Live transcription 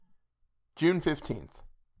June 15th.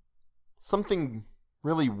 Something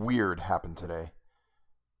really weird happened today.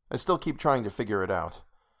 I still keep trying to figure it out.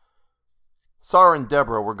 Sarah and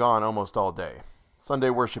Deborah were gone almost all day. Sunday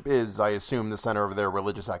worship is, I assume, the center of their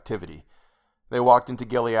religious activity. They walked into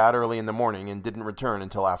Gilead early in the morning and didn't return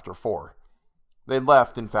until after 4. They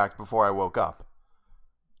left, in fact, before I woke up.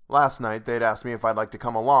 Last night, they'd asked me if I'd like to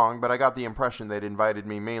come along, but I got the impression they'd invited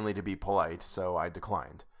me mainly to be polite, so I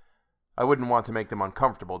declined. I wouldn't want to make them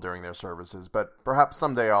uncomfortable during their services, but perhaps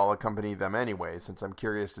someday I'll accompany them anyway, since I'm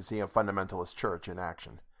curious to see a fundamentalist church in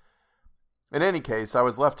action. In any case, I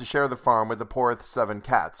was left to share the farm with the Poroth's 7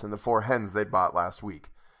 cats and the 4 hens they'd bought last week.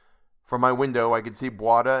 From my window, I could see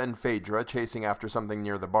Buada and Phaedra chasing after something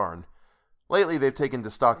near the barn. Lately, they've taken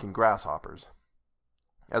to stalking grasshoppers.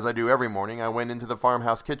 As I do every morning, I went into the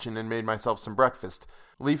farmhouse kitchen and made myself some breakfast,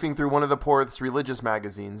 leafing through one of the Poroth's religious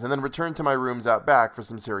magazines, and then returned to my rooms out back for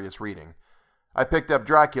some serious reading. I picked up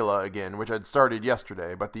Dracula again, which I'd started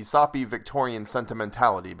yesterday, but the soppy Victorian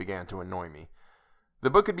sentimentality began to annoy me. The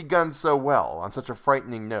book had begun so well, on such a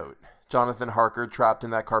frightening note. Jonathan Harker trapped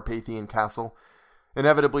in that Carpathian castle,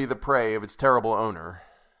 inevitably the prey of its terrible owner,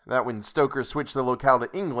 that when Stoker switched the locale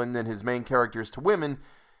to England and his main characters to women,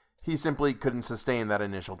 he simply couldn't sustain that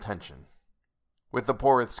initial tension. With the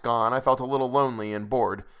Poroths gone, I felt a little lonely and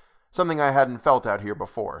bored, something I hadn't felt out here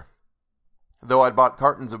before. Though I'd bought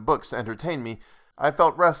cartons of books to entertain me, I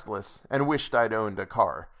felt restless and wished I'd owned a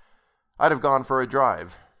car. I'd have gone for a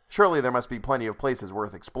drive. Surely there must be plenty of places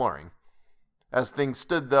worth exploring. As things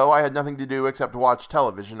stood, though, I had nothing to do except watch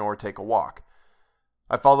television or take a walk.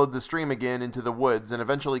 I followed the stream again into the woods and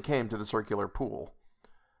eventually came to the circular pool.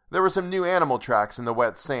 There were some new animal tracks in the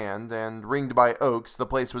wet sand, and ringed by oaks, the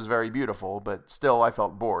place was very beautiful, but still I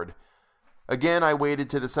felt bored. Again, I waded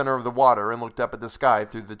to the center of the water and looked up at the sky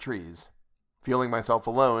through the trees. Feeling myself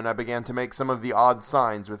alone, I began to make some of the odd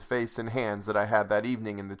signs with face and hands that I had that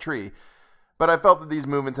evening in the tree, but I felt that these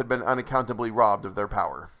movements had been unaccountably robbed of their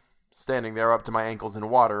power. Standing there up to my ankles in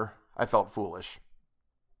water, I felt foolish.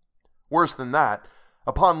 Worse than that,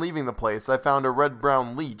 upon leaving the place, I found a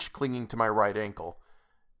red-brown leech clinging to my right ankle.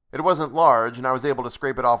 It wasn't large, and I was able to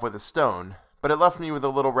scrape it off with a stone, but it left me with a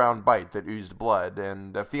little round bite that oozed blood,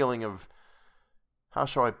 and a feeling of, how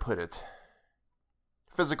shall I put it,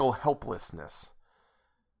 physical helplessness.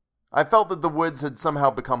 I felt that the woods had somehow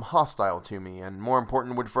become hostile to me, and more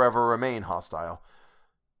important, would forever remain hostile.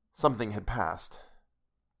 Something had passed.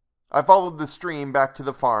 I followed the stream back to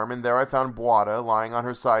the farm, and there I found Buada lying on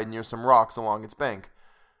her side near some rocks along its bank.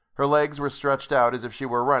 Her legs were stretched out as if she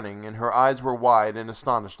were running, and her eyes were wide and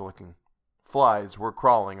astonished-looking. Flies were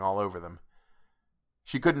crawling all over them.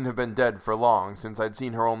 She couldn't have been dead for long, since I'd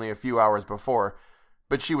seen her only a few hours before,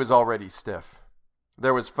 but she was already stiff.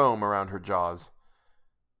 There was foam around her jaws.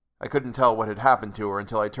 I couldn't tell what had happened to her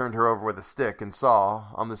until I turned her over with a stick and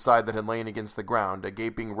saw, on the side that had lain against the ground, a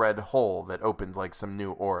gaping red hole that opened like some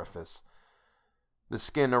new orifice. The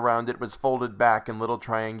skin around it was folded back in little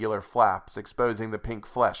triangular flaps, exposing the pink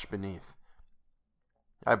flesh beneath.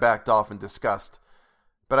 I backed off in disgust,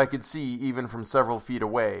 but I could see, even from several feet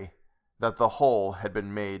away, that the hole had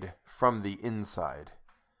been made from the inside.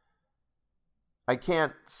 I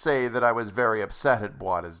can't say that I was very upset at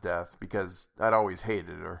Buada's death, because I'd always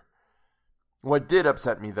hated her. What did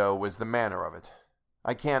upset me, though, was the manner of it.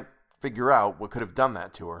 I can't figure out what could have done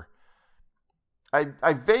that to her.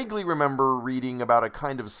 I vaguely remember reading about a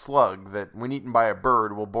kind of slug that, when eaten by a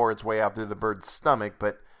bird, will bore its way out through the bird's stomach,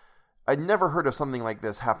 but I'd never heard of something like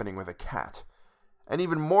this happening with a cat. And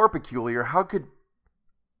even more peculiar, how could...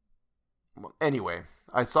 Anyway,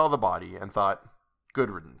 I saw the body and thought,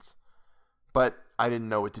 good riddance. But I didn't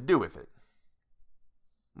know what to do with it.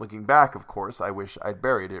 Looking back, of course, I wish I'd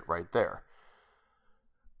buried it right there.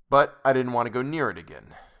 But I didn't want to go near it again.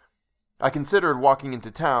 I considered walking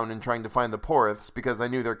into town and trying to find the Poroths because I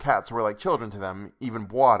knew their cats were like children to them, even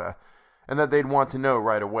Buada, and that they'd want to know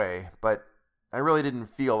right away, but I really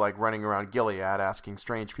didn't feel like running around Gilead asking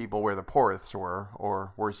strange people where the Poroths were,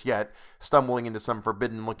 or, worse yet, stumbling into some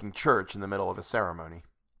forbidden-looking church in the middle of a ceremony.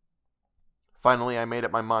 Finally, I made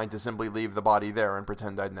up my mind to simply leave the body there and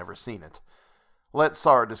pretend I'd never seen it. Let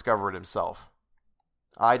Sar discover it himself.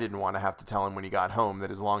 I didn't want to have to tell him when he got home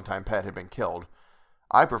that his longtime pet had been killed.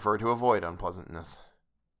 I prefer to avoid unpleasantness.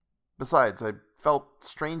 Besides, I felt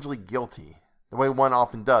strangely guilty, the way one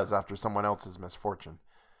often does after someone else's misfortune.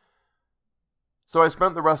 So I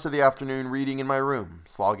spent the rest of the afternoon reading in my room,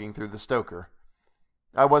 slogging through the Stoker.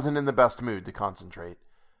 I wasn't in the best mood to concentrate.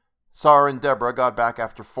 Sar and Deborah got back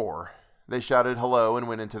after 4. They shouted hello and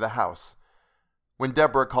went into the house. When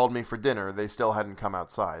Deborah called me for dinner, they still hadn't come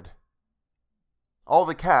outside. All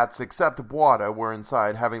the cats except Buada were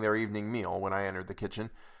inside having their evening meal when I entered the kitchen,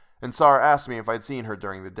 and Sar asked me if I'd seen her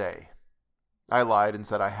during the day. I lied and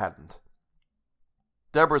said I hadn't.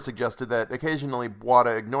 Deborah suggested that occasionally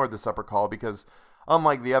Buada ignored the supper call because,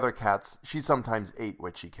 unlike the other cats, she sometimes ate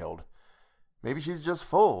what she killed. "Maybe she's just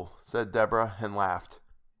full," said Deborah, and laughed.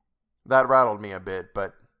 That rattled me a bit,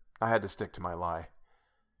 but I had to stick to my lie.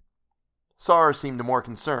 Sar seemed more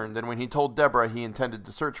concerned, and when he told Deborah he intended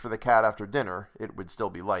to search for the cat after dinner, it would still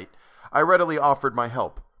be light, I readily offered my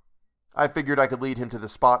help. I figured I could lead him to the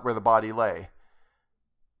spot where the body lay.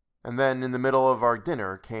 And then, in the middle of our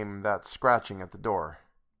dinner, came that scratching at the door.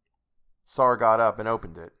 Sar got up and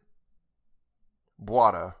opened it.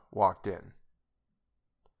 Buada walked in.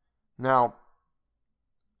 Now,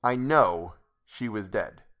 I know she was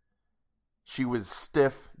dead. She was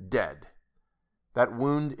stiff dead. That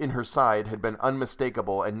wound in her side had been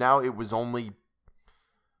unmistakable, and now it was only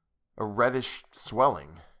a reddish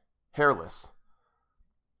swelling, hairless.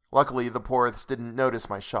 Luckily, the Poroths didn't notice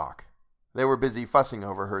my shock. They were busy fussing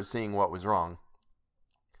over her, seeing what was wrong.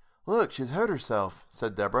 "Look, she's hurt herself,"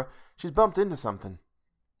 said Deborah. "She's bumped into something."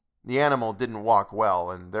 The animal didn't walk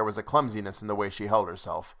well, and there was a clumsiness in the way she held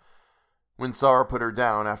herself. When Sar put her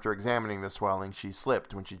down after examining the swelling, she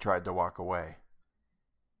slipped when she tried to walk away.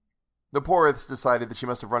 The Poroths decided that she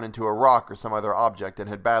must have run into a rock or some other object and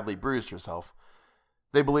had badly bruised herself.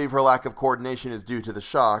 They believe her lack of coordination is due to the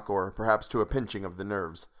shock, or perhaps to a pinching of the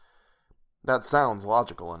nerves. That sounds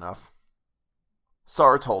logical enough.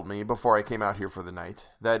 Sar told me, before I came out here for the night,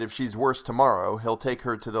 that if she's worse tomorrow, he'll take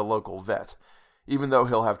her to the local vet, even though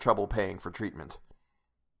he'll have trouble paying for treatment.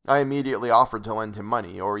 I immediately offered to lend him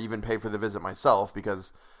money, or even pay for the visit myself,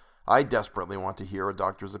 because I desperately want to hear a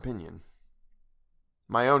doctor's opinion.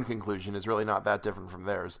 My own conclusion is really not that different from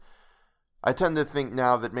theirs. I tend to think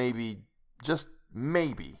now that maybe, just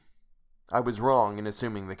maybe, I was wrong in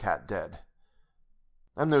assuming the cat dead.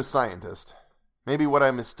 I'm no scientist. Maybe what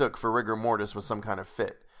I mistook for rigor mortis was some kind of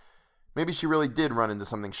fit. Maybe she really did run into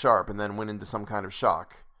something sharp and then went into some kind of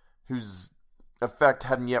shock, whose effect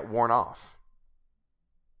hadn't yet worn off.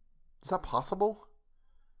 Is that possible?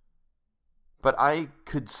 But I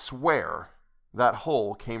could swear that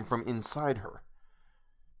hole came from inside her.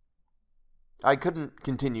 I couldn't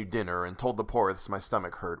continue dinner and told the Poroths my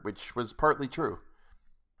stomach hurt, which was partly true.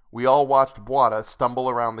 We all watched Buada stumble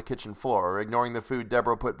around the kitchen floor, ignoring the food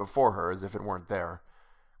Deborah put before her as if it weren't there.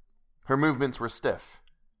 Her movements were stiff,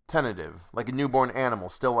 tentative, like a newborn animal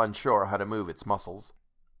still unsure how to move its muscles.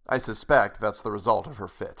 I suspect that's the result of her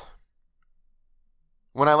fit.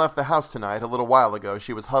 When I left the house tonight, a little while ago,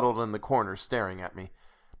 she was huddled in the corner staring at me.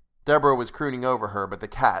 Deborah was crooning over her, but the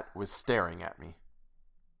cat was staring at me.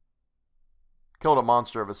 Killed a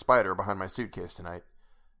monster of a spider behind my suitcase tonight.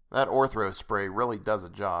 That orthro spray really does a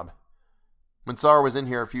job. When Sar was in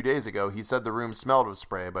here a few days ago, he said the room smelled of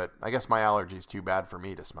spray, but I guess my allergy's too bad for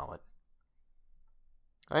me to smell it.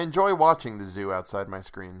 I enjoy watching the zoo outside my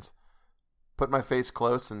screens. Put my face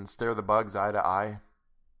close and stare the bugs eye to eye.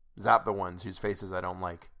 Zap the ones whose faces I don't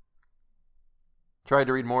like. Tried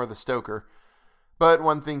to read more of the Stoker, but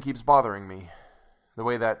one thing keeps bothering me. The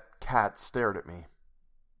way that cat stared at me.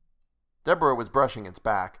 Deborah was brushing its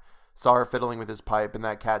back, Sar fiddling with his pipe, and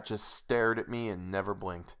that cat just stared at me and never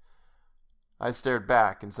blinked. I stared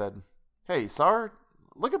back and said, "Hey, Sar,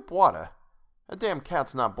 look at Buada. That damn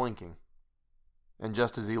cat's not blinking." And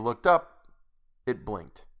just as he looked up, it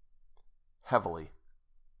blinked. Heavily.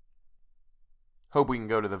 Hope we can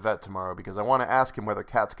go to the vet tomorrow, because I want to ask him whether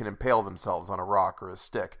cats can impale themselves on a rock or a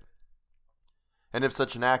stick, and if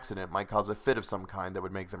such an accident might cause a fit of some kind that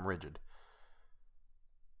would make them rigid.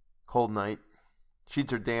 Cold night.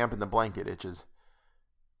 Sheets are damp and the blanket itches.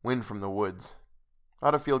 Wind from the woods.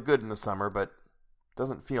 Ought to feel good in the summer, but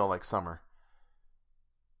doesn't feel like summer.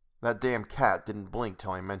 That damn cat didn't blink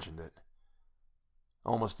till I mentioned it.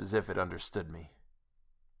 Almost as if it understood me.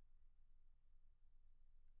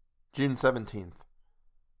 June 17th.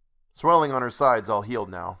 Swelling on her side's all healed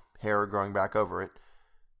now, hair growing back over it.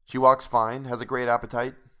 She walks fine, has a great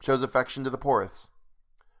appetite, shows affection to the Poroths.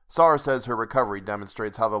 Sar says her recovery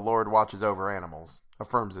demonstrates how the Lord watches over animals,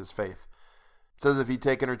 affirms his faith. Says if he'd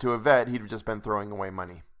taken her to a vet, he'd have just been throwing away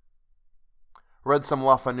money. Read some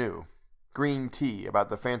La Fanu, Green Tea about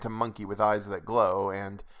the phantom monkey with eyes that glow,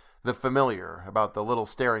 and The Familiar about the little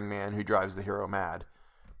staring man who drives the hero mad.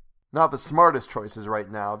 Not the smartest choices right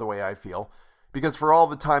now, the way I feel, because for all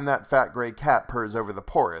the time that fat gray cat purrs over the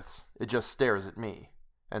Poroths, it just stares at me,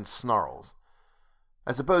 and snarls.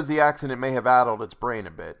 I suppose the accident may have addled its brain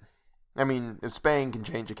a bit. I mean, if spaying can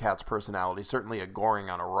change a cat's personality, certainly a goring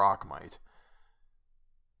on a rock might.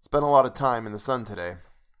 Spent a lot of time in the sun today.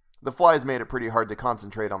 The flies made it pretty hard to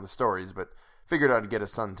concentrate on the stories, but figured I'd get a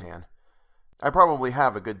suntan. I probably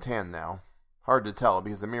have a good tan now. Hard to tell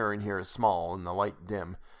because the mirror in here is small and the light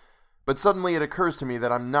dim. But suddenly it occurs to me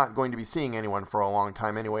that I'm not going to be seeing anyone for a long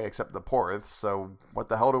time anyway except the Poroths, so what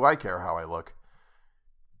the hell do I care how I look?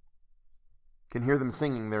 Can hear them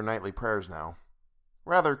singing their nightly prayers now.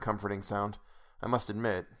 Rather comforting sound, I must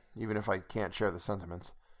admit, even if I can't share the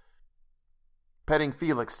sentiments. Petting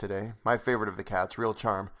Felix today, my favorite of the cats, real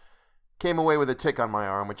charm, came away with a tick on my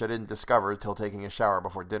arm which I didn't discover till taking a shower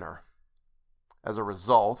before dinner. As a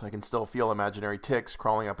result, I can still feel imaginary ticks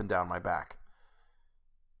crawling up and down my back.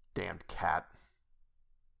 Damned cat.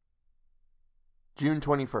 June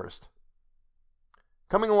 21st.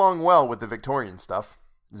 Coming along well with the Victorian stuff.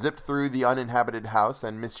 Zipped through the uninhabited house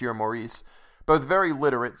and Monsieur Maurice, both very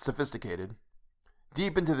literate, sophisticated.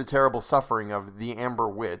 Deep into the terrible suffering of the Amber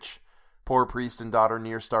Witch, poor priest and daughter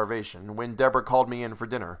near starvation, when Deborah called me in for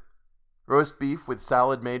dinner. Roast beef with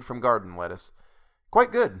salad made from garden lettuce.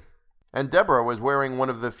 Quite good. And Deborah was wearing one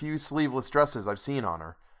of the few sleeveless dresses I've seen on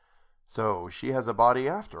her. So she has a body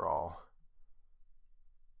after all.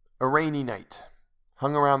 A rainy night.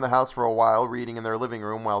 Hung around the house for a while, reading in their living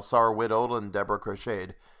room while Sar whittled and Deborah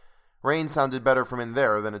crocheted. Rain sounded better from in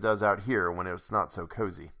there than it does out here when it's not so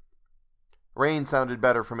cozy. Rain sounded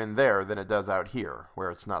better from in there than it does out here, where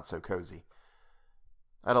it's not so cozy.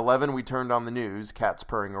 At 11 we turned on the news, cats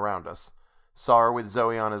purring around us. Sar with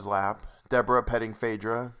Zoe on his lap, Deborah petting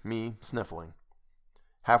Phaedra, me sniffling.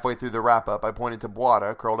 Halfway through the wrap-up, I pointed to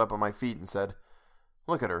Boada, curled up on my feet, and said,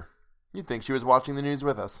 "Look at her. You'd think she was watching the news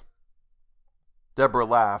with us." Deborah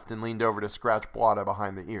laughed and leaned over to scratch Boada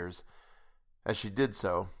behind the ears. As she did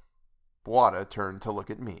so, Boada turned to look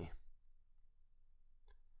at me.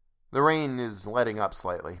 The rain is letting up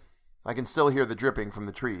slightly. I can still hear the dripping from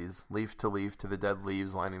the trees, leaf to the dead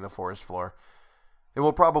leaves lining the forest floor. It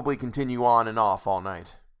will probably continue on and off all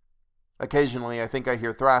night. Occasionally, I think I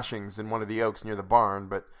hear thrashings in one of the oaks near the barn,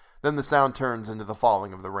 but then the sound turns into the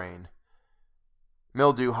falling of the rain.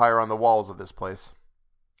 Mildew higher on the walls of this place.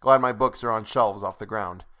 Glad my books are on shelves off the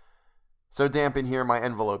ground. So damp in here my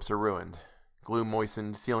envelopes are ruined. Glue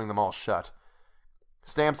moistened, sealing them all shut.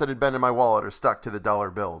 Stamps that had been in my wallet are stuck to the dollar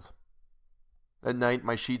bills. At night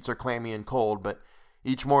my sheets are clammy and cold, but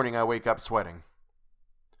each morning I wake up sweating.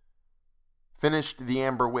 Finished The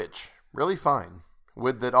Amber Witch. Really fine.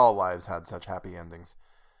 Would that all lives had such happy endings.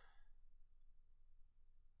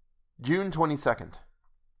 June 22nd.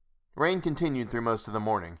 Rain continued through most of the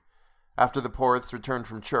morning. After the Poroths returned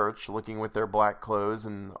from church, looking with their black clothes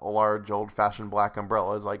and large old-fashioned black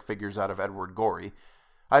umbrellas like figures out of Edward Gorey,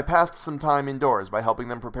 I passed some time indoors by helping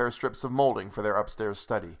them prepare strips of molding for their upstairs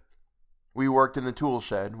study. We worked in the tool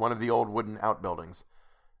shed, one of the old wooden outbuildings.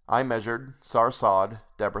 I measured, Sar sawed,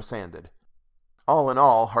 Deborah sanded. All in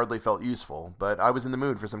all, hardly felt useful, but I was in the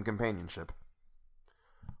mood for some companionship.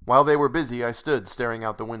 While they were busy, I stood staring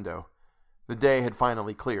out the window. The day had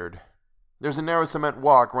finally cleared. There's a narrow cement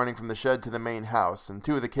walk running from the shed to the main house, and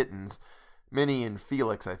two of the kittens, Minnie and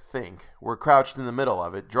Felix, I think, were crouched in the middle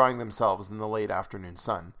of it, drying themselves in the late afternoon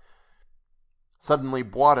sun. Suddenly,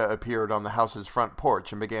 Boada appeared on the house's front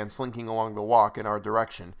porch and began slinking along the walk in our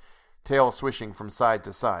direction, tail swishing from side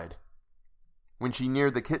to side. When she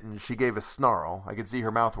neared the kittens, she gave a snarl, I could see her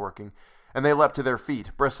mouth working, and they leapt to their feet,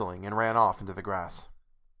 bristling, and ran off into the grass.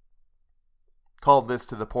 Called this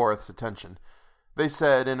to the Poroth's attention. They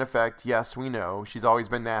said, in effect, "Yes, we know, she's always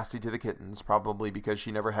been nasty to the kittens, probably because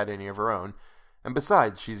she never had any of her own, and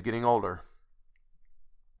besides, she's getting older."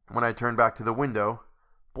 When I turned back to the window,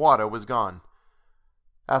 Boada was gone.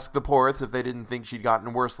 Asked the Poroths if they didn't think she'd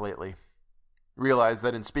gotten worse lately. Realized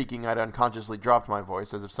that in speaking I'd unconsciously dropped my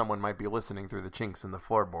voice as if someone might be listening through the chinks in the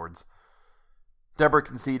floorboards. Deborah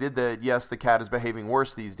conceded that yes, the cat is behaving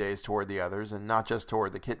worse these days toward the others, and not just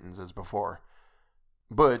toward the kittens as before.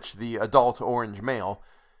 Butch, the adult orange male,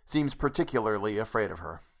 seems particularly afraid of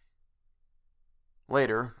her.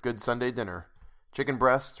 Later, good Sunday dinner. Chicken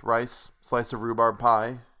breast, rice, slice of rhubarb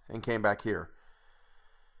pie, and came back here.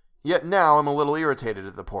 Yet now I'm a little irritated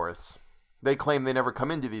at the Poroths. They claim they never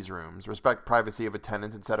come into these rooms, respect privacy of a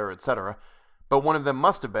tenant, etc., but one of them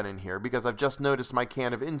must have been in here because I've just noticed my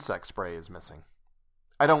can of insect spray is missing.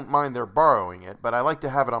 I don't mind their borrowing it, but I like to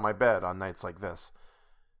have it on my bed on nights like this.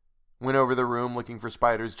 Went over the room looking for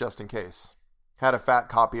spiders just in case. Had a fat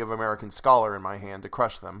copy of American Scholar in my hand to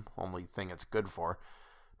crush them, only thing it's good for,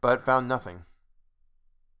 but found nothing.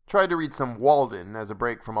 Tried to read some Walden as a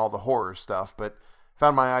break from all the horror stuff, but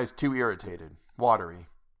found my eyes too irritated, watery.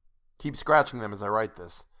 Keep scratching them as I write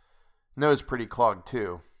this. Nose pretty clogged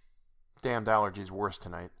too. Damned allergies worse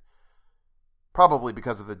tonight. Probably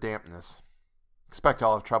because of the dampness. Expect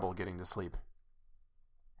I'll have trouble getting to sleep.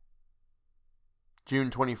 June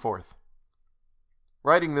 24th.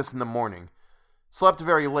 Writing this in the morning. Slept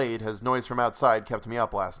very late as noise from outside kept me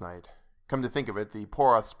up last night. Come to think of it, the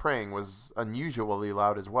Poroth's praying was unusually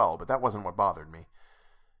loud as well, but that wasn't what bothered me.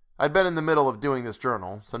 I'd been in the middle of doing this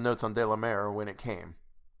journal, some notes on De la Mare, when it came.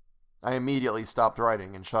 I immediately stopped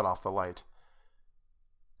writing and shut off the light.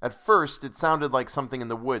 At first, it sounded like something in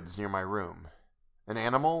the woods near my room. An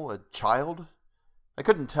animal? A child? I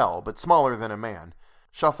couldn't tell, but smaller than a man,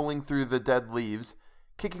 shuffling through the dead leaves,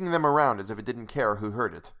 kicking them around as if it didn't care who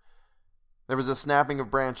heard it. There was a snapping of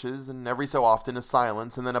branches, and every so often a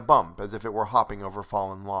silence, and then a bump, as if it were hopping over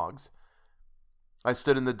fallen logs. I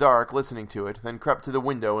stood in the dark, listening to it, then crept to the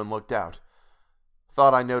window and looked out.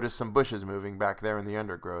 Thought I noticed some bushes moving back there in the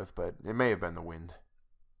undergrowth, but it may have been the wind.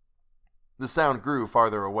 The sound grew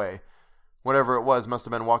farther away. Whatever it was must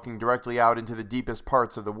have been walking directly out into the deepest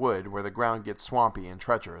parts of the wood, where the ground gets swampy and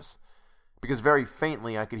treacherous, because very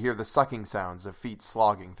faintly I could hear the sucking sounds of feet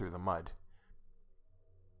slogging through the mud.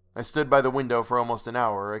 I stood by the window for almost an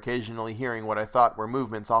hour, occasionally hearing what I thought were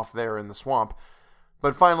movements off there in the swamp,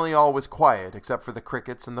 but finally all was quiet except for the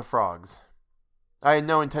crickets and the frogs. I had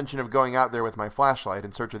no intention of going out there with my flashlight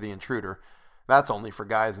in search of the intruder. That's only for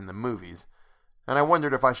guys in the movies, and I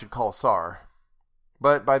wondered if I should call Sar.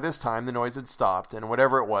 But by this time the noise had stopped, and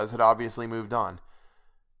whatever it was had obviously moved on.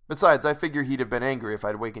 Besides, I figure he'd have been angry if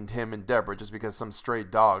I'd wakened him and Deborah just because some stray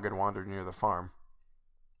dog had wandered near the farm.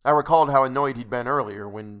 I recalled how annoyed he'd been earlier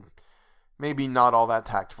when, maybe not all that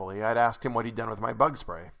tactfully, I'd asked him what he'd done with my bug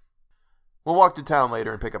spray. We'll walk to town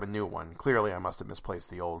later and pick up a new one. Clearly I must have misplaced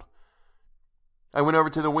the old. I went over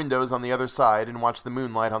to the windows on the other side and watched the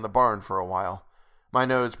moonlight on the barn for a while. My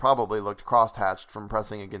nose probably looked cross-hatched from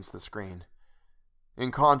pressing against the screen.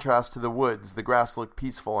 In contrast to the woods, the grass looked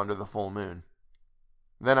peaceful under the full moon.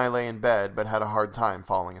 Then I lay in bed, but had a hard time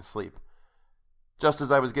falling asleep. Just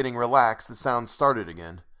as I was getting relaxed, the sound started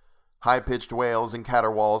again. High-pitched wails and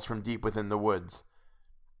caterwauls from deep within the woods.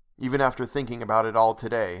 Even after thinking about it all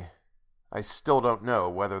today, I still don't know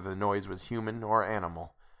whether the noise was human or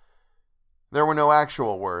animal. There were no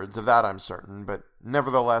actual words, of that I'm certain, but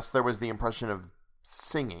nevertheless there was the impression of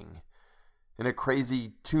singing. In a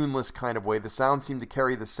crazy, tuneless kind of way, the sound seemed to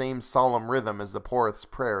carry the same solemn rhythm as the Poroth's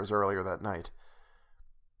prayers earlier that night.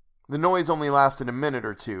 The noise only lasted a minute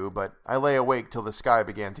or two, but I lay awake till the sky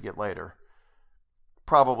began to get lighter.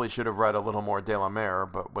 Probably should have read a little more De la Mare,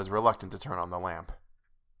 but was reluctant to turn on the lamp.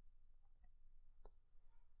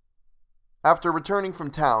 After returning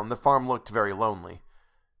from town, the farm looked very lonely.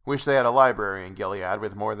 Wish they had a library in Gilead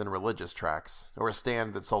with more than religious tracts, or a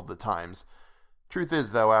stand that sold the Times. Truth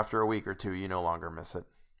is, though, after a week or two, you no longer miss it.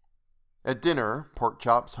 At dinner, pork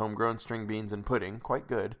chops, homegrown string beans, and pudding, quite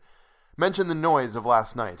good, mentioned the noise of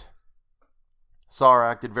last night. Sar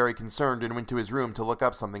acted very concerned and went to his room to look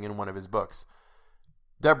up something in one of his books.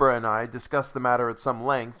 Deborah and I discussed the matter at some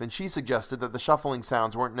length, and she suggested that the shuffling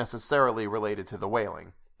sounds weren't necessarily related to the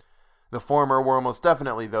wailing. The former were almost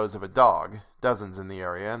definitely those of a dog, dozens in the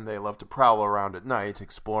area, and they love to prowl around at night,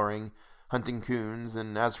 exploring, hunting coons,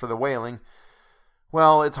 and as for the wailing,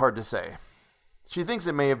 well, it's hard to say. She thinks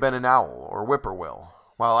it may have been an owl or whippoorwill,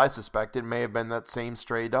 while I suspect it may have been that same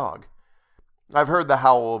stray dog. I've heard the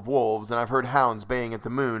howl of wolves, and I've heard hounds baying at the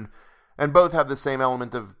moon, and both have the same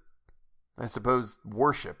element of, I suppose,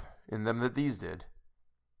 worship in them that these did.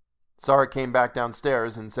 Sar came back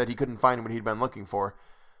downstairs and said he couldn't find what he'd been looking for.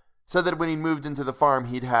 Said that when he moved into the farm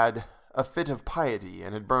he'd had a fit of piety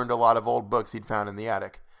and had burned a lot of old books he'd found in the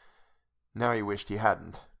attic. Now he wished he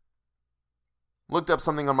hadn't. Looked up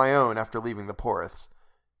something on my own after leaving the Poroths.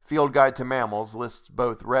 Field Guide to Mammals lists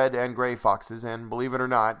both red and gray foxes and, believe it or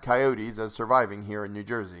not, coyotes as surviving here in New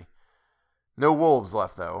Jersey. No wolves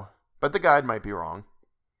left, though, but the guide might be wrong.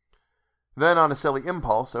 Then, on a silly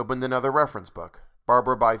impulse, opened another reference book,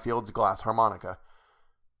 Barbara Byfield's Glass Harmonica.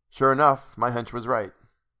 Sure enough, my hunch was right.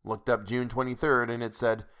 Looked up June 23rd, and it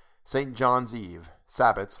said, St. John's Eve,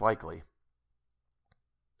 Sabbats likely.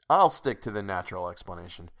 I'll stick to the natural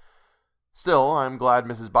explanation. Still, I'm glad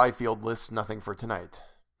Mrs. Byfield lists nothing for tonight.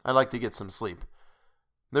 I'd like to get some sleep.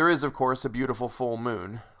 There is, of course, a beautiful full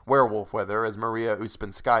moon, werewolf weather, as Maria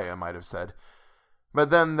Uspenskaya might have said. But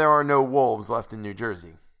then there are no wolves left in New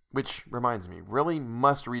Jersey. Which reminds me, really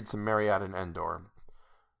must read some Mariette and Endor.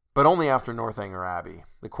 But only after Northanger Abbey.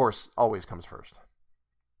 The course always comes first.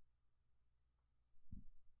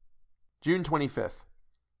 June 25th.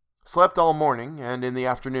 Slept all morning, and in the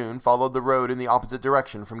afternoon followed the road in the opposite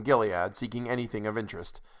direction from Gilead, seeking anything of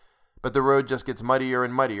interest. But the road just gets muddier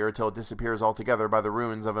and muddier till it disappears altogether by the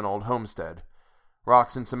ruins of an old homestead.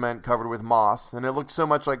 rocks and cement covered with moss, and it looked so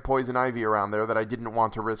much like poison ivy around there that I didn't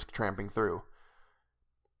want to risk tramping through.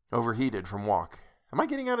 Overheated from walk. Am I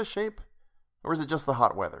getting out of shape? Or is it just the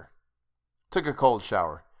hot weather? Took a cold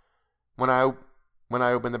shower. When I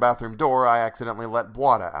opened the bathroom door, I accidentally let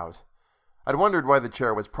Buada out. I'd wondered why the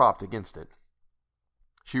chair was propped against it.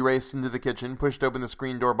 She raced into the kitchen, pushed open the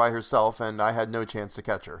screen door by herself, and I had no chance to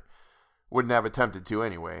catch her. Wouldn't have attempted to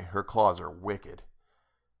anyway. Her claws are wicked.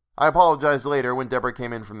 I apologized later when Deborah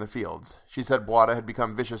came in from the fields. She said Buada had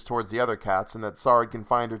become vicious towards the other cats and that Sar had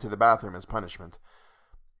confined her to the bathroom as punishment.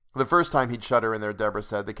 The first time he'd shut her in there, Deborah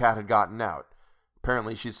said, the cat had gotten out.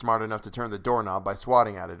 Apparently she's smart enough to turn the doorknob by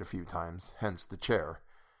swatting at it a few times, hence the chair.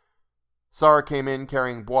 Sar came in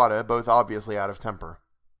carrying Buada, both obviously out of temper.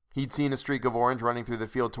 He'd seen a streak of orange running through the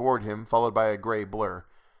field toward him, followed by a gray blur.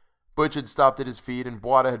 Butch had stopped at his feet, and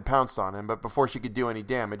Buada had pounced on him, but before she could do any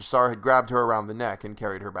damage, Sar had grabbed her around the neck and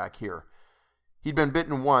carried her back here. He'd been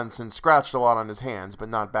bitten once and scratched a lot on his hands, but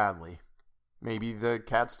not badly. Maybe the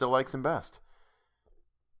cat still likes him best.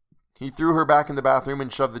 He threw her back in the bathroom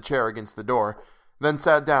and shoved the chair against the door, then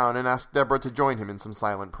sat down and asked Deborah to join him in some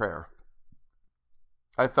silent prayer.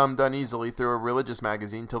 I thumbed uneasily through a religious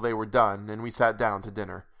magazine till they were done, and we sat down to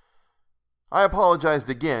dinner. I apologized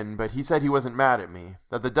again, but he said he wasn't mad at me,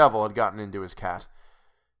 that the devil had gotten into his cat.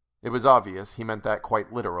 It was obvious he meant that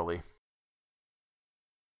quite literally.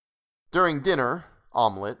 During dinner,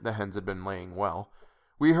 omelette, the hens had been laying well,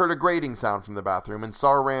 we heard a grating sound from the bathroom, and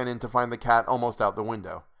Sar ran in to find the cat almost out the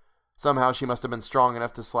window. Somehow she must have been strong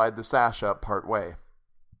enough to slide the sash up part way.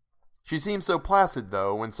 She seemed so placid,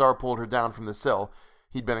 though, when Sar pulled her down from the sill,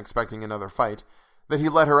 he'd been expecting another fight, that he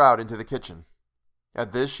let her out into the kitchen.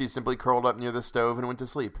 At this, she simply curled up near the stove and went to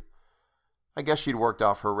sleep. I guess she'd worked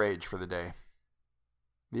off her rage for the day.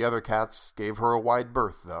 The other cats gave her a wide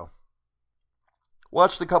berth, though.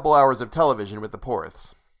 Watched a couple hours of television with the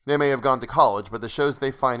Poroths. They may have gone to college, but the shows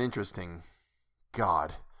they find interesting...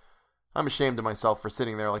 God. I'm ashamed of myself for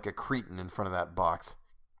sitting there like a cretin in front of that box.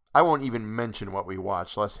 I won't even mention what we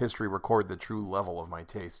watch, lest history record the true level of my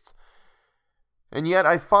tastes. And yet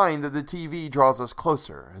I find that the TV draws us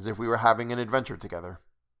closer, as if we were having an adventure together.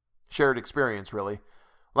 Shared experience, really.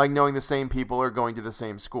 Like knowing the same people or going to the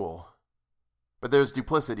same school. But there's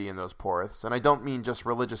duplicity in those Poroths, and I don't mean just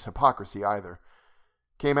religious hypocrisy either.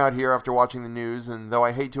 Came out here after watching the news, and though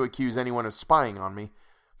I hate to accuse anyone of spying on me,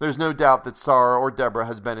 there's no doubt that Sar or Deborah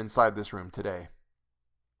has been inside this room today.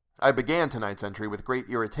 I began tonight's entry with great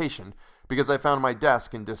irritation because I found my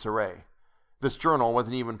desk in disarray. This journal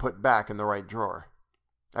wasn't even put back in the right drawer.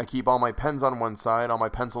 I keep all my pens on one side, all my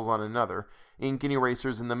pencils on another, ink and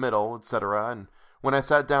erasers in the middle, etc., and when I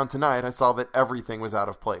sat down tonight I saw that everything was out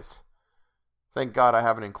of place. Thank God I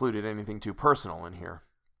haven't included anything too personal in here.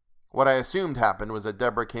 What I assumed happened was that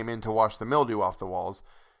Deborah came in to wash the mildew off the walls.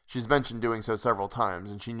 She's mentioned doing so several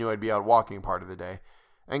times, and she knew I'd be out walking part of the day,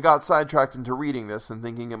 and got sidetracked into reading this and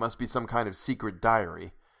thinking it must be some kind of secret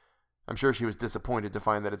diary. I'm sure she was disappointed to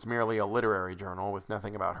find that it's merely a literary journal with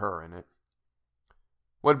nothing about her in it.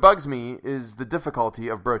 What bugs me is the difficulty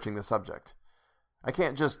of broaching the subject. I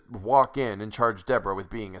can't just walk in and charge Deborah with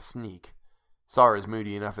being a sneak. Sar is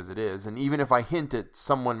moody enough as it is, and even if I hint at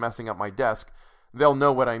someone messing up my desk, they'll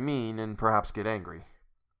know what I mean and perhaps get angry.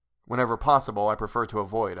 Whenever possible, I prefer to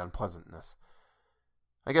avoid unpleasantness.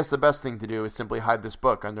 I guess the best thing to do is simply hide this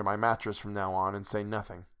book under my mattress from now on and say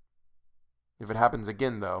nothing. If it happens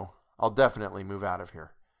again, though, I'll definitely move out of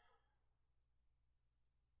here.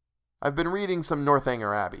 I've been reading some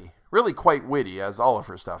Northanger Abbey. Really quite witty, as all of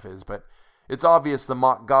her stuff is, but it's obvious the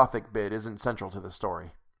mock gothic bit isn't central to the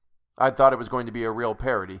story. I'd thought it was going to be a real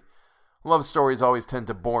parody. Love stories always tend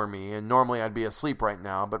to bore me, and normally I'd be asleep right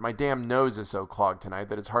now, but my damn nose is so clogged tonight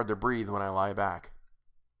that it's hard to breathe when I lie back.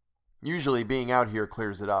 Usually being out here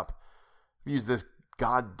clears it up. I've used this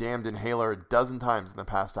goddamned inhaler a dozen times in the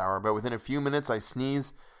past hour, but within a few minutes I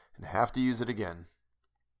sneeze and have to use it again.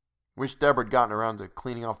 Wish Deborah had gotten around to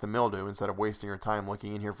cleaning off the mildew instead of wasting her time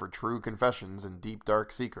looking in here for true confessions and deep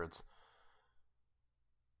dark secrets.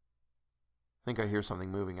 I think I hear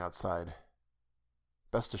something moving outside.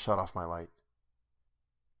 Best to shut off my light.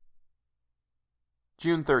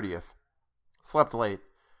 June 30th. Slept late.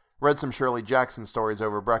 Read some Shirley Jackson stories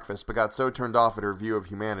over breakfast, but got so turned off at her view of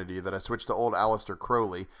humanity that I switched to old Aleister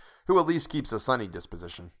Crowley, who at least keeps a sunny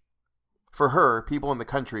disposition. For her, people in the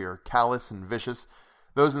country are callous and vicious.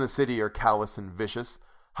 Those in the city are callous and vicious.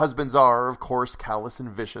 Husbands are, of course, callous and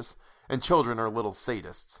vicious, and children are little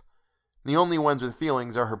sadists. The only ones with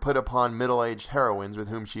feelings are her put-upon middle-aged heroines with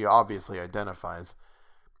whom she obviously identifies.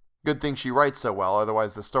 Good thing she writes so well,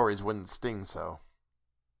 otherwise the stories wouldn't sting so.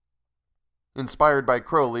 Inspired by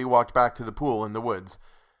Crowley, walked back to the pool in the woods.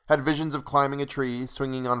 Had visions of climbing a tree,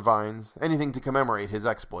 swinging on vines, anything to commemorate his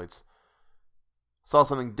exploits. Saw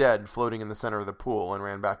something dead floating in the center of the pool and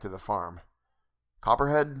ran back to the farm.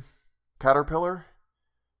 Copperhead? Caterpillar?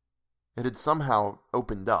 It had somehow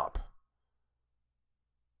opened up.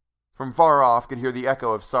 From far off could hear the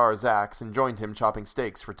echo of Sar's axe and joined him chopping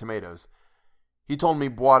steaks for tomatoes. He told me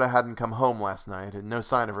Buada hadn't come home last night and no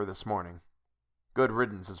sign of her this morning. Good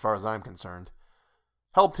riddance as far as I'm concerned.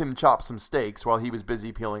 Helped him chop some steaks while he was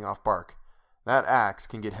busy peeling off bark. That axe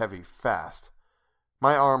can get heavy fast.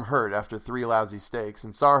 My arm hurt after 3 lousy steaks,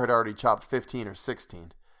 and Sar had already chopped 15 or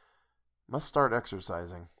 16. Must start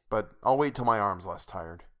exercising, but I'll wait till my arm's less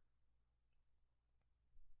tired.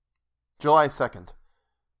 July 2nd.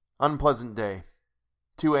 Unpleasant day.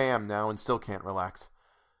 2 a.m. now and still can't relax.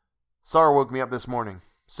 Sar woke me up this morning,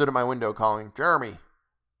 stood at my window calling, "Jeremy!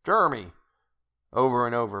 Jeremy!" over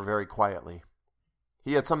and over very quietly.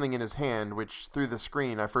 He had something in his hand which, through the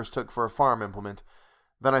screen, I first took for a farm implement.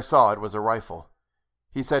 Then I saw it was a rifle.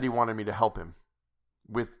 He said he wanted me to help him.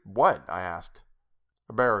 With what? I asked.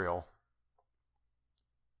 A burial.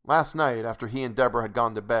 Last night, after he and Deborah had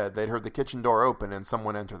gone to bed, they'd heard the kitchen door open and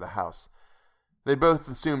someone enter the house. They both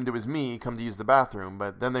assumed it was me come to use the bathroom,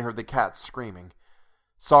 but then they heard the cats screaming.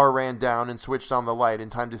 Sar ran down and switched on the light in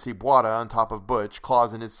time to see Buada on top of Butch,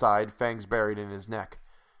 claws in his side, fangs buried in his neck.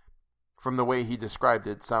 From the way he described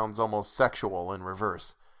it, sounds almost sexual in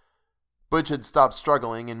reverse. Butch had stopped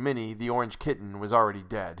struggling, and Minnie, the orange kitten, was already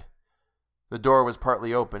dead. The door was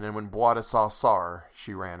partly open, and when Buada saw Sar,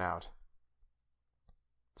 she ran out.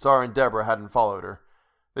 Sar and Deborah hadn't followed her.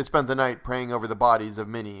 They spent the night praying over the bodies of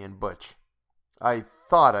Minnie and Butch. I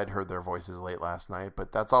thought I'd heard their voices late last night,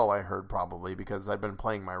 but that's all I heard probably because I'd been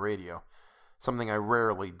playing my radio. Something I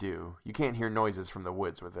rarely do. You can't hear noises from the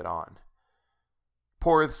woods with it on.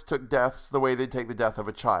 Poroths took deaths the way they'd take the death of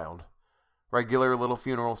a child. Regular little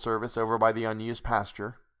funeral service over by the unused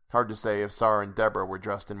pasture. Hard to say if Sar and Deborah were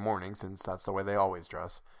dressed in mourning, since that's the way they always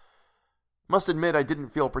dress. Must admit I didn't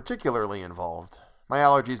feel particularly involved. My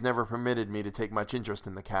allergies never permitted me to take much interest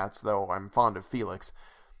in the cats, though I'm fond of Felix.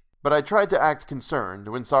 But I tried to act concerned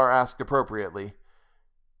when Sar asked appropriately,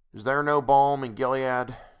 "Is there no balm in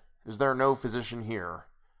Gilead? Is there no physician here?"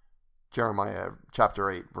 Jeremiah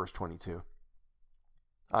chapter 8, verse 22.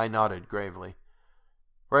 I nodded gravely.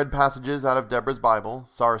 Read passages out of Deborah's Bible.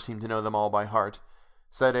 Sar seemed to know them all by heart.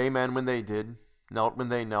 Said amen when they did, knelt when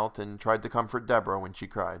they knelt, and tried to comfort Deborah when she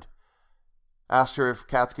cried. Asked her if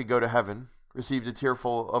cats could go to heaven. Received a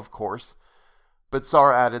tearful, of course. But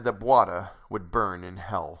Sar added that Buada would burn in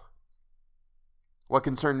hell. What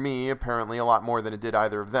concerned me, apparently a lot more than it did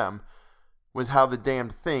either of them, was how the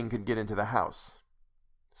damned thing could get into the house.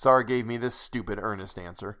 Sar gave me this stupid, earnest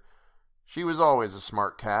answer. She was always a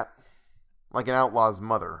smart cat. Like an outlaw's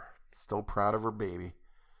mother, still proud of her baby.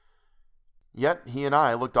 Yet he and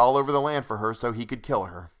I looked all over the land for her so he could kill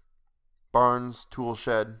her. Barns, tool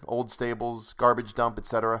shed, old stables, garbage dump,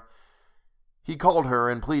 etc. He called her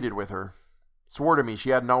and pleaded with her. Swore to me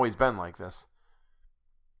she hadn't always been like this.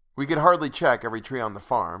 We could hardly check every tree on the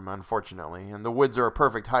farm, unfortunately, and the woods are a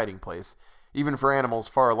perfect hiding place, even for animals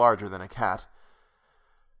far larger than a cat.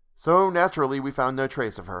 So, naturally, we found no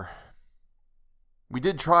trace of her. We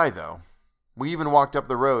did try, though. We even walked up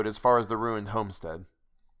the road as far as the ruined homestead.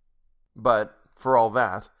 But, for all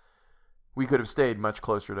that, we could have stayed much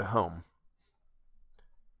closer to home.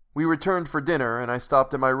 We returned for dinner, and I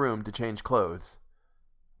stopped at my room to change clothes.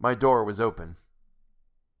 My door was open.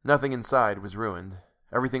 Nothing inside was ruined.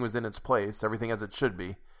 Everything was in its place, everything as it should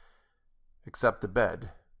be, except the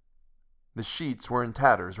bed. The sheets were in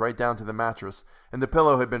tatters right down to the mattress, and the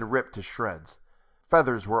pillow had been ripped to shreds.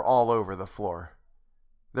 Feathers were all over the floor.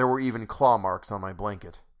 There were even claw marks on my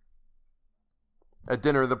blanket. At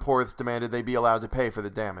dinner, the Poroths demanded they be allowed to pay for the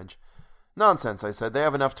damage. Nonsense, I said. They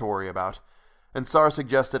have enough to worry about. And Sar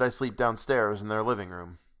suggested I sleep downstairs in their living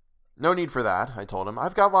room. No need for that, I told him.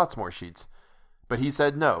 I've got lots more sheets. But he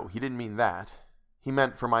said no, he didn't mean that. He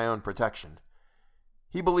meant for my own protection.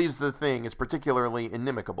 He believes the thing is particularly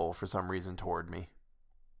inimical for some reason toward me.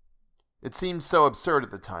 It seemed so absurd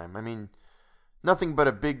at the time. I mean, nothing but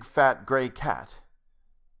a big, fat, gray cat.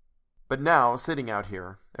 But now, sitting out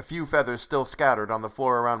here, a few feathers still scattered on the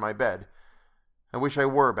floor around my bed, I wish I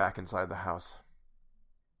were back inside the house.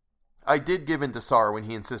 I did give in to Sar when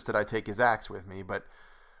he insisted I take his axe with me, but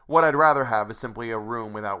what I'd rather have is simply a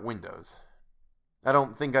room without windows. I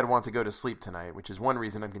don't think I'd want to go to sleep tonight, which is one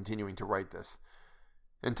reason I'm continuing to write this.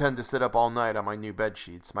 Intend to sit up all night on my new bed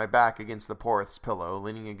sheets, my back against the Poroth's pillow,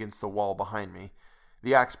 leaning against the wall behind me,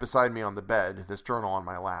 the axe beside me on the bed, this journal on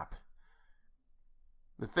my lap.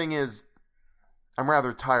 The thing is, I'm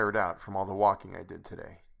rather tired out from all the walking I did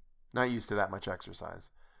today. Not used to that much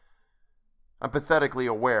exercise. I'm pathetically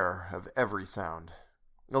aware of every sound.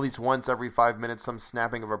 At least once every 5 minutes, some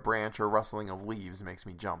snapping of a branch or rustling of leaves makes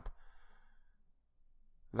me jump.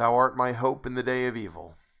 Thou art my hope in the day of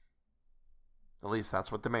evil. At least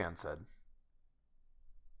that's what the man said.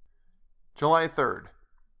 July 3rd.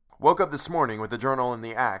 Woke up this morning with the journal and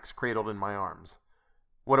the axe cradled in my arms.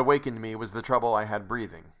 What awakened me was the trouble I had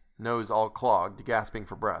breathing, nose all clogged, gasping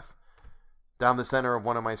for breath. Down the center of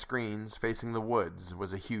one of my screens, facing the woods,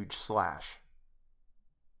 was a huge slash.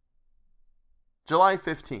 July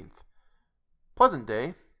 15th. Pleasant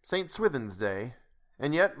day, St. Swithin's Day,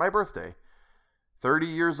 and yet my birthday. 30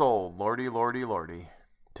 years old, lordy, lordy, lordy.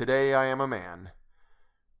 Today I am a man.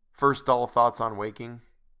 First dull thoughts on waking.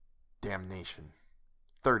 Damnation.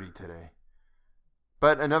 30 today.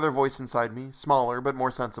 But another voice inside me, smaller but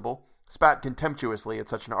more sensible, spat contemptuously at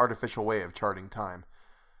such an artificial way of charting time.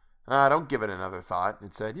 Don't give it another thought,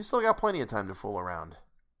 it said. You still got plenty of time to fool around.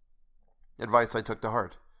 Advice I took to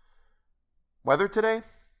heart. Weather today?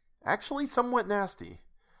 Actually somewhat nasty.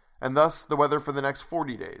 And thus the weather for the next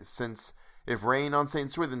 40 days, since if rain on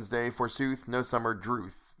St. Swithin's Day, forsooth, no summer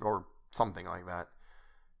druth, or something like that.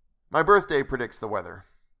 My birthday predicts the weather.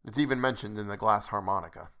 It's even mentioned in the glass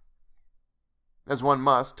harmonica. As one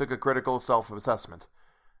must, took a critical self-assessment.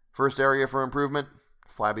 First area for improvement,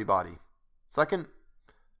 flabby body. Second,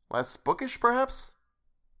 less bookish, perhaps?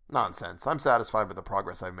 Nonsense, I'm satisfied with the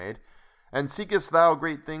progress I've made. And seekest thou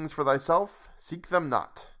great things for thyself? Seek them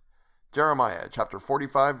not. Jeremiah, chapter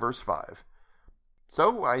 45, verse 5.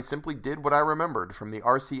 So I simply did what I remembered from the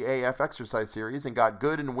RCAF exercise series and got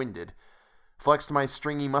good and winded. Flexed my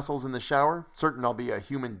stringy muscles in the shower, certain I'll be a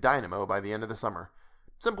human dynamo by the end of the summer.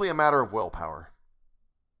 Simply a matter of willpower.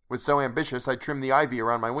 Was so ambitious I trimmed the ivy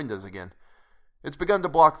around my windows again. It's begun to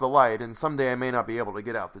block the light, and someday I may not be able to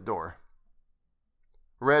get out the door.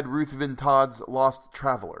 Read Ruthven Todd's Lost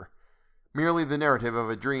Traveler. Merely the narrative of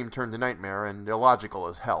a dream turned to nightmare, and illogical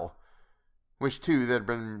as hell. Wish, too, there had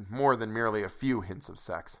been more than merely a few hints of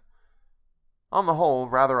sex. On the whole,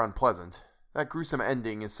 rather unpleasant. That gruesome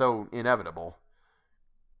ending is so inevitable.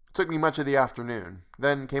 It took me much of the afternoon,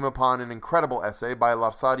 then came upon an incredible essay by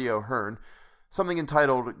Lafcadio Hearn, something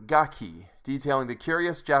entitled Gaki, detailing the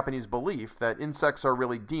curious Japanese belief that insects are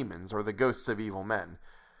really demons or the ghosts of evil men.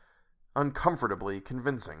 Uncomfortably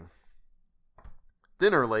convincing.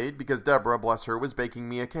 Dinner late because Deborah, bless her, was baking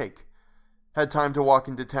me a cake. Had time to walk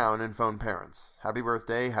into town and phone parents. Happy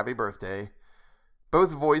birthday, happy birthday.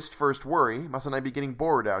 Both voiced first worry, mustn't I be getting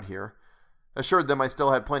bored out here? Assured them I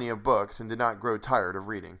still had plenty of books and did not grow tired of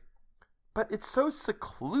reading. But it's so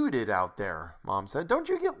secluded out there, Mom said. Don't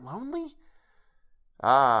you get lonely?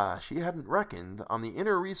 She hadn't reckoned on the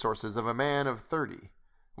inner resources of a man of 30.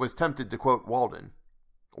 Was tempted to quote Walden.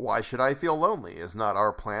 Why should I feel lonely? Is not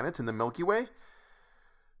our planet in the Milky Way?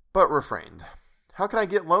 But refrained. How can I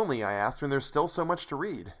get lonely, I asked, when there's still so much to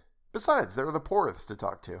read? Besides, there are the Poroths to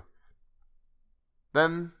talk to.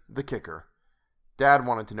 Then, the kicker. Dad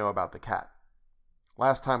wanted to know about the cat.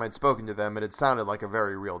 Last time I'd spoken to them, it had sounded like a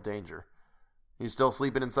very real danger. You still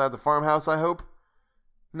sleeping inside the farmhouse, I hope?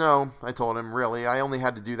 No, I told him, really. I only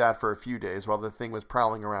had to do that for a few days while the thing was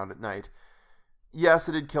prowling around at night. Yes,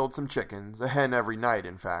 it had killed some chickens, a hen every night,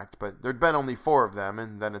 in fact, but there'd been only 4 of them,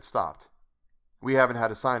 and then it stopped. We haven't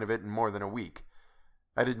had a sign of it in more than a week.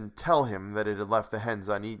 I didn't tell him that it had left the hens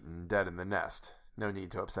uneaten, dead in the nest. No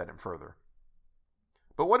need to upset him further.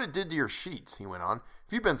 But what it did to your sheets, he went on.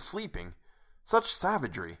 If you've been sleeping. Such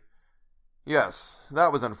savagery. Yes,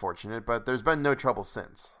 that was unfortunate, but there's been no trouble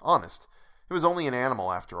since. Honest. It was only an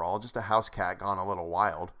animal after all, just a house cat gone a little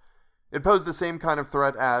wild. It posed the same kind of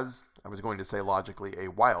threat as, I was going to say logically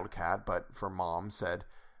a wild cat, but for Mom said,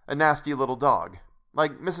 a nasty little dog.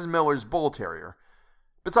 Like Mrs. Miller's bull terrier.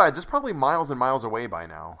 Besides, it's probably miles and miles away by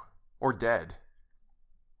now. Or dead.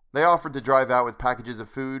 They offered to drive out with packages of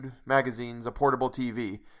food, magazines, a portable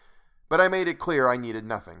TV, but I made it clear I needed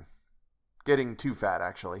nothing. Getting too fat,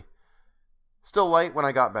 actually. Still light when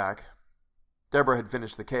I got back. Deborah had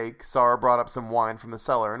finished the cake, Sarah brought up some wine from the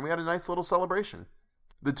cellar, and we had a nice little celebration.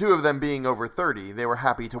 The 2 of them being over 30, they were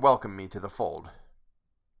happy to welcome me to the fold.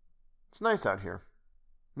 It's nice out here.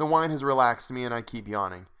 The wine has relaxed me and I keep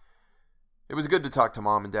yawning. It was good to talk to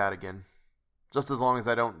Mom and Dad again. Just as long as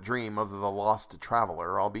I don't dream of the lost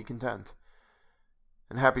traveler, I'll be content.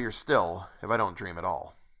 And happier still if I don't dream at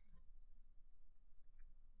all.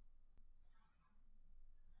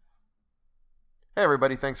 Hey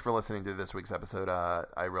everybody, thanks for listening to this week's episode.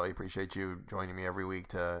 I really appreciate you joining me every week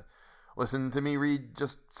to listen to me read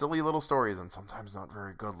just silly little stories and sometimes not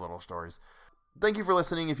very good little stories. thank you for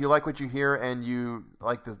listening. If you like what you hear and you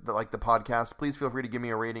like the podcast, please feel free to give me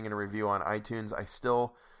a rating and a review on iTunes. I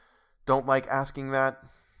still don't like asking that,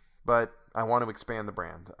 but I want to expand the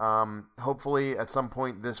brand. Hopefully at some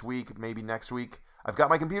point this week, maybe next week, I've got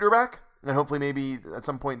my computer back, and hopefully maybe at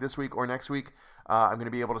some point this week or next week, I'm going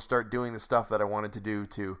to be able to start doing the stuff that I wanted to do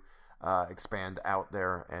to expand out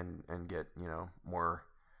there and get, more,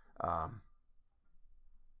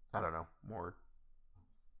 more,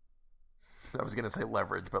 I was going to say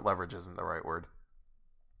leverage, but leverage isn't the right word.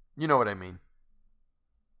 You know what I mean.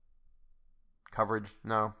 Coverage?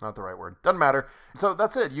 No, not the right word. Doesn't matter. So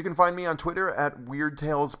that's it. You can find me on Twitter at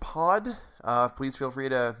WeirdTalesPod. Please feel free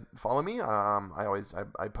to follow me.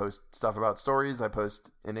 I post stuff about stories. I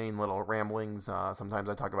post inane little ramblings. Sometimes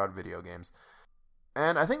I talk about video games.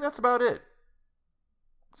 And I think that's about it.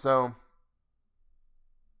 So,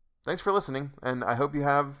 thanks for listening, and I hope you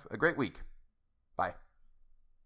have a great week. Bye.